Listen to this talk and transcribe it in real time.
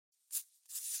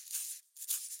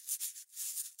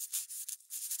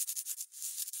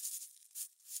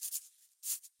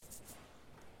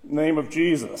In the name of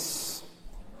Jesus.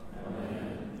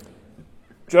 Amen.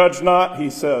 Judge not, he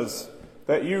says,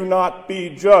 that you not be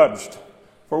judged.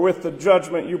 For with the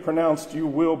judgment you pronounced, you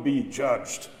will be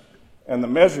judged. And the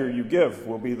measure you give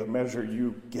will be the measure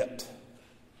you get.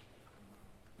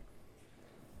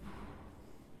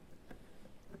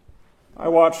 I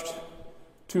watched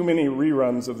too many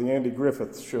reruns of the Andy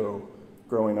Griffith Show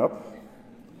growing up.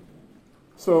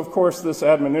 So, of course, this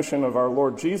admonition of our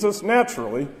Lord Jesus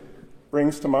naturally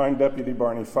brings to mind Deputy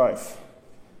Barney Fife.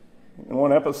 In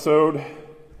one episode,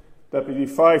 Deputy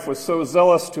Fife was so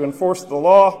zealous to enforce the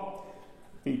law,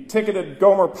 he ticketed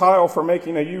Gomer Pyle for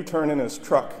making a U-turn in his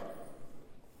truck.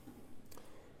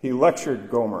 He lectured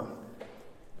Gomer,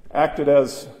 acted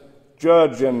as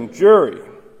judge and jury,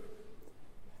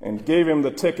 and gave him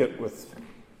the ticket with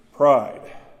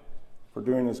pride for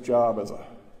doing his job as a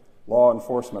law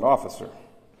enforcement officer.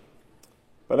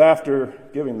 But after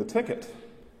giving the ticket,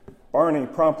 Barney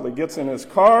promptly gets in his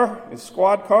car, his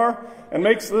squad car, and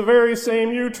makes the very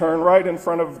same U-turn right in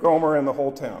front of Gomer and the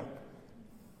whole town.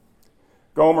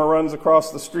 Gomer runs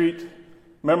across the street,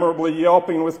 memorably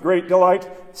yelping with great delight,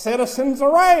 "Citizens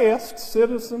arrest!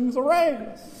 Citizens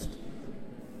arrest!"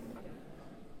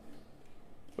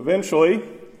 Eventually,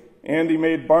 Andy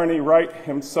made Barney write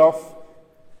himself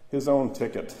his own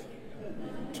ticket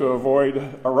to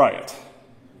avoid a riot.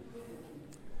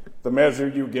 The measure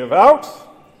you give out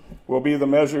will be the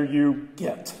measure you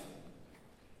get.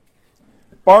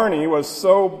 Barney was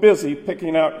so busy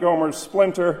picking out Gomer's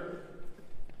splinter,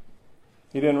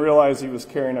 he didn't realize he was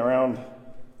carrying around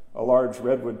a large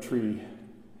redwood tree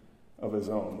of his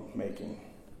own making.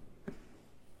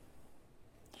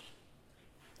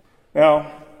 Now,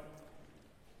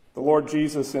 the Lord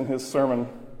Jesus in his sermon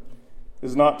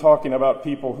is not talking about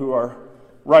people who are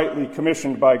rightly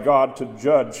commissioned by God to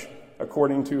judge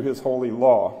according to his holy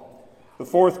law. The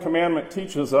fourth commandment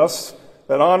teaches us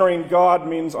that honoring God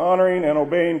means honoring and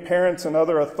obeying parents and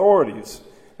other authorities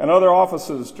and other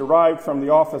offices derived from the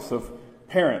office of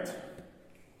parent.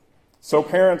 So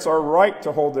parents are right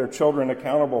to hold their children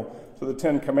accountable to the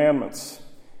Ten Commandments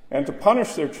and to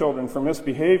punish their children for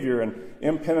misbehavior and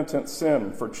impenitent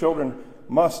sin, for children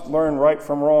must learn right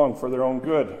from wrong for their own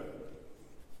good.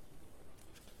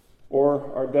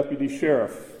 Or our deputy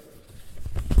sheriff,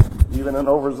 even an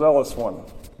overzealous one,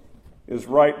 is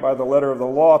right by the letter of the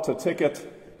law to ticket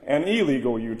an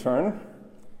illegal U-turn,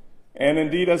 and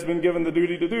indeed has been given the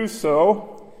duty to do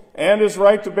so, and is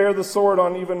right to bear the sword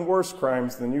on even worse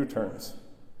crimes than U-turns.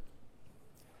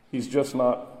 He's just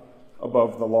not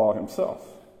above the law himself.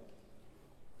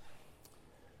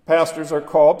 Pastors are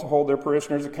called to hold their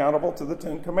parishioners accountable to the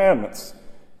Ten Commandments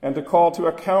and to call to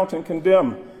account and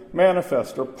condemn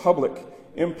manifest or public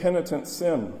impenitent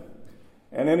sin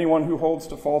and anyone who holds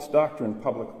to false doctrine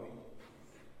publicly.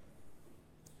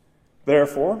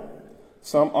 Therefore,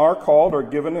 some are called or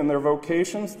given in their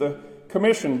vocations the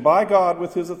commission by God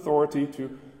with his authority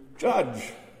to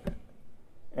judge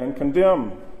and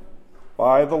condemn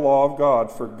by the law of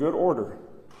God for good order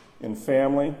in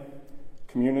family,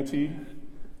 community,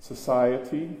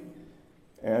 society,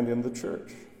 and in the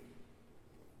church.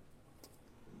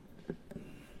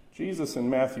 Jesus in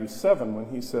Matthew 7, when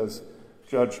he says,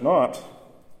 "Judge not,"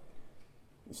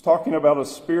 is talking about a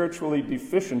spiritually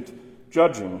deficient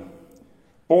judging,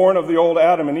 born of the old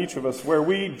Adam in each of us, where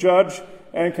we judge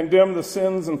and condemn the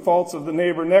sins and faults of the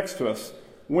neighbor next to us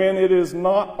when it is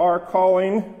not our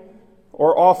calling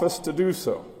or office to do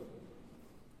so.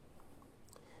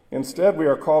 Instead, we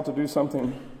are called to do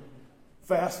something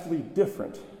vastly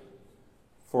different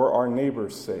for our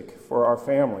neighbor's sake, for our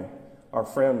family, our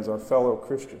friends, our fellow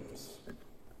Christians.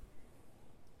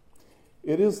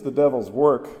 It is the devil's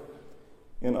work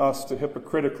in us to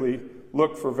hypocritically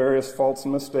look for various faults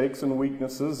and mistakes and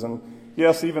weaknesses and,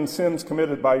 yes, even sins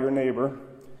committed by your neighbor,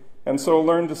 and so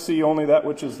learn to see only that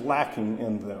which is lacking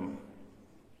in them.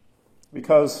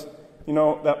 Because,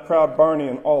 that proud Barney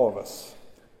in all of us,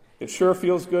 it sure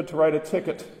feels good to write a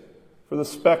ticket for the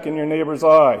speck in your neighbor's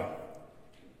eye,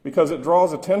 because it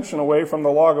draws attention away from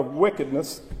the log of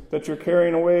wickedness that you're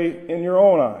carrying away in your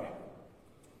own eye.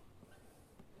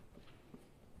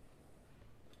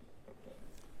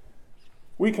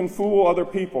 We can fool other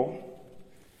people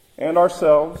and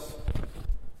ourselves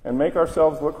and make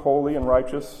ourselves look holy and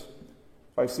righteous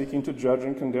by seeking to judge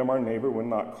and condemn our neighbor when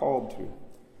not called to.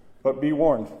 But be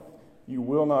warned, you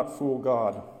will not fool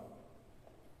God.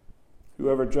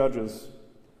 Whoever judges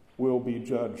will be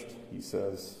judged, he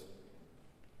says.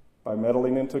 By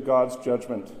meddling into God's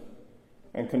judgment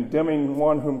and condemning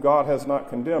one whom God has not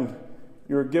condemned,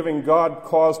 you're giving God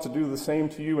cause to do the same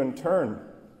to you in turn.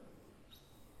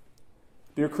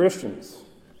 Dear Christians,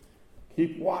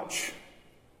 Keep watch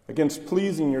against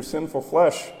pleasing your sinful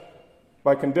flesh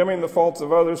by condemning the faults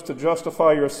of others to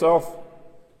justify yourself,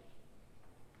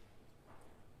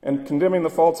 and condemning the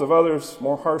faults of others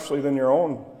more harshly than your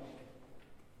own.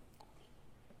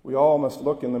 We all must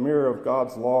look in the mirror of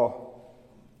God's law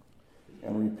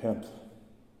and repent.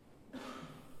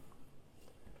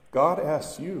 God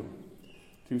asks you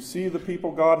to see the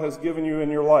people God has given you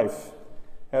in your life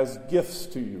as gifts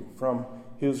to you from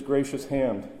His gracious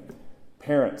hand.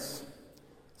 Parents,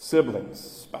 siblings,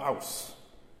 spouse,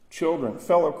 children,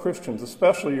 fellow Christians,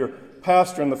 especially your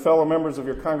pastor and the fellow members of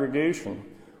your congregation,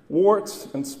 warts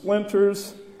and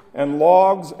splinters and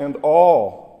logs and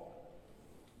all.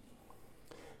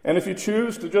 And if you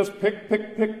choose to just pick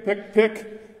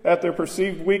at their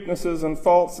perceived weaknesses and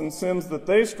faults and sins that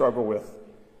they struggle with,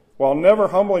 while never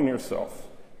humbling yourself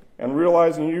and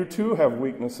realizing you too have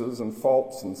weaknesses and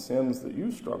faults and sins that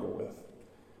you struggle with,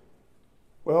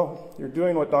 well, you're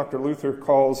doing what Dr. Luther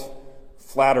calls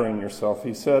flattering yourself.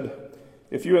 He said,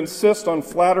 if you insist on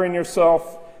flattering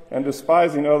yourself and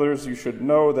despising others, you should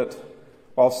know that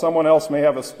while someone else may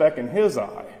have a speck in his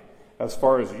eye, as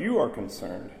far as you are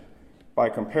concerned, by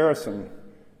comparison,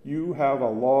 you have a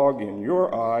log in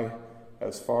your eye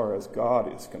as far as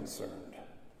God is concerned.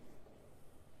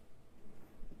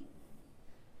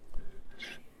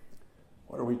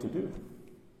 What are we to do?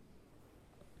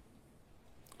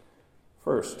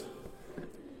 First,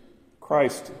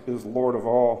 Christ is Lord of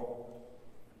all.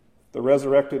 The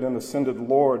resurrected and ascended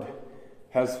Lord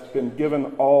has been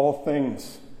given all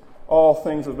things. All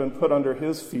things have been put under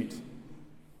His feet.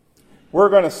 We're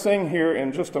going to sing here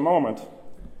in just a moment.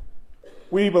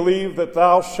 We believe that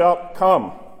Thou shalt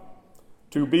come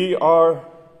to be our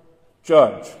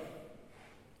judge.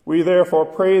 We therefore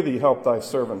pray Thee, help Thy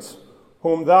servants,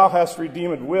 whom Thou hast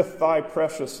redeemed with Thy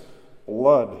precious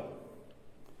blood.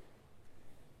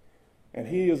 And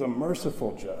He is a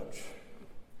merciful judge.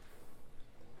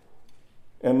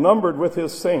 And numbered with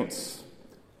His saints,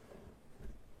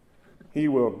 He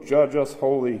will judge us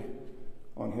wholly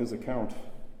on His account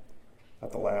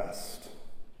at the last.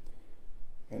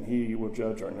 And He will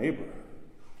judge our neighbor,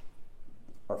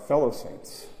 our fellow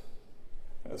saints,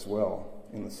 as well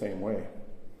in the same way.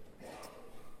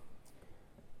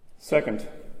 Second,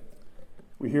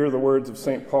 we hear the words of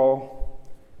St. Paul,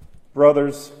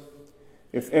 brothers,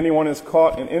 if anyone is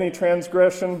caught in any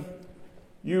transgression,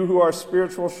 you who are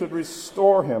spiritual should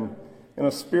restore him in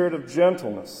a spirit of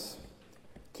gentleness.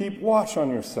 Keep watch on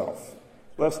yourself,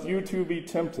 lest you too be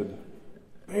tempted.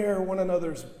 Bear one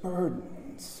another's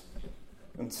burdens,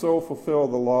 and so fulfill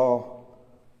the law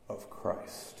of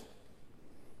Christ.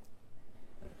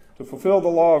 To fulfill the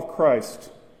law of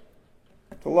Christ,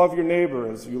 to love your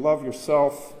neighbor as you love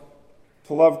yourself,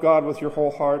 to love God with your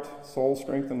whole heart, soul,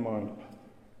 strength, and mind.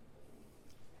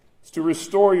 It's to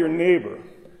restore your neighbor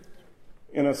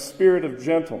in a spirit of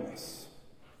gentleness,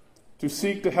 to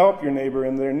seek to help your neighbor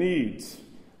in their needs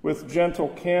with gentle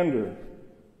candor,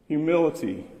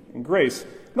 humility, and grace,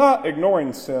 not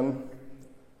ignoring sin,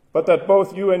 but that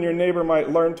both you and your neighbor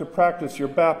might learn to practice your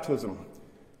baptism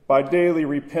by daily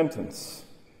repentance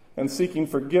and seeking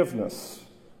forgiveness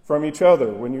from each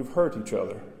other when you've hurt each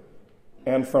other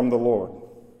and from the Lord.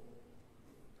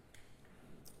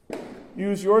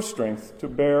 Use your strength to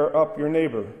bear up your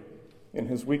neighbor in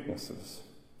his weaknesses.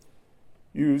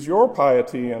 Use your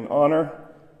piety and honor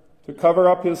to cover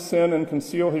up his sin and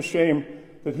conceal his shame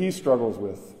that he struggles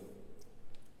with.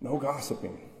 No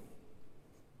gossiping.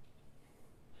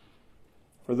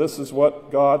 For this is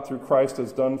what God through Christ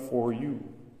has done for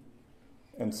you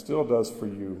and still does for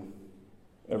you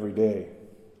every day.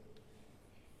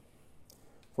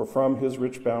 For from His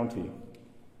rich bounty,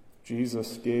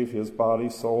 Jesus gave His body,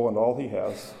 soul, and all He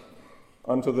has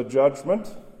unto the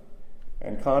judgment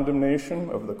and condemnation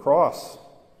of the cross,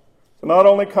 to not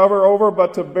only cover over,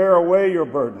 but to bear away your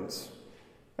burdens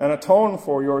and atone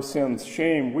for your sins,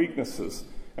 shame, weaknesses,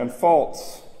 and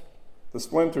faults, the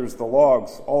splinters, the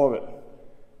logs, all of it,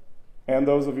 and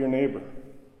those of your neighbor.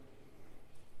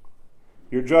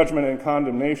 Your judgment and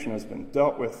condemnation has been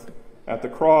dealt with at the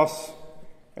cross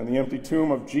and the empty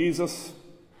tomb of Jesus,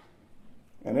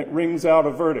 and it rings out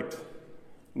a verdict,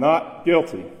 not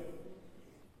guilty.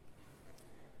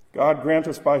 God grant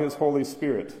us by His Holy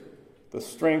Spirit the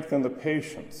strength and the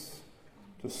patience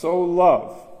to so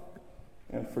love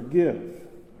and forgive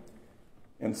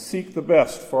and seek the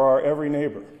best for our every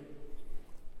neighbor,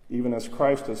 even as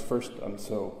Christ has first done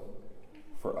so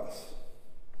for us.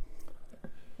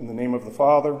 In the name of the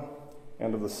Father,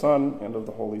 and of the Son, and of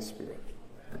the Holy Spirit.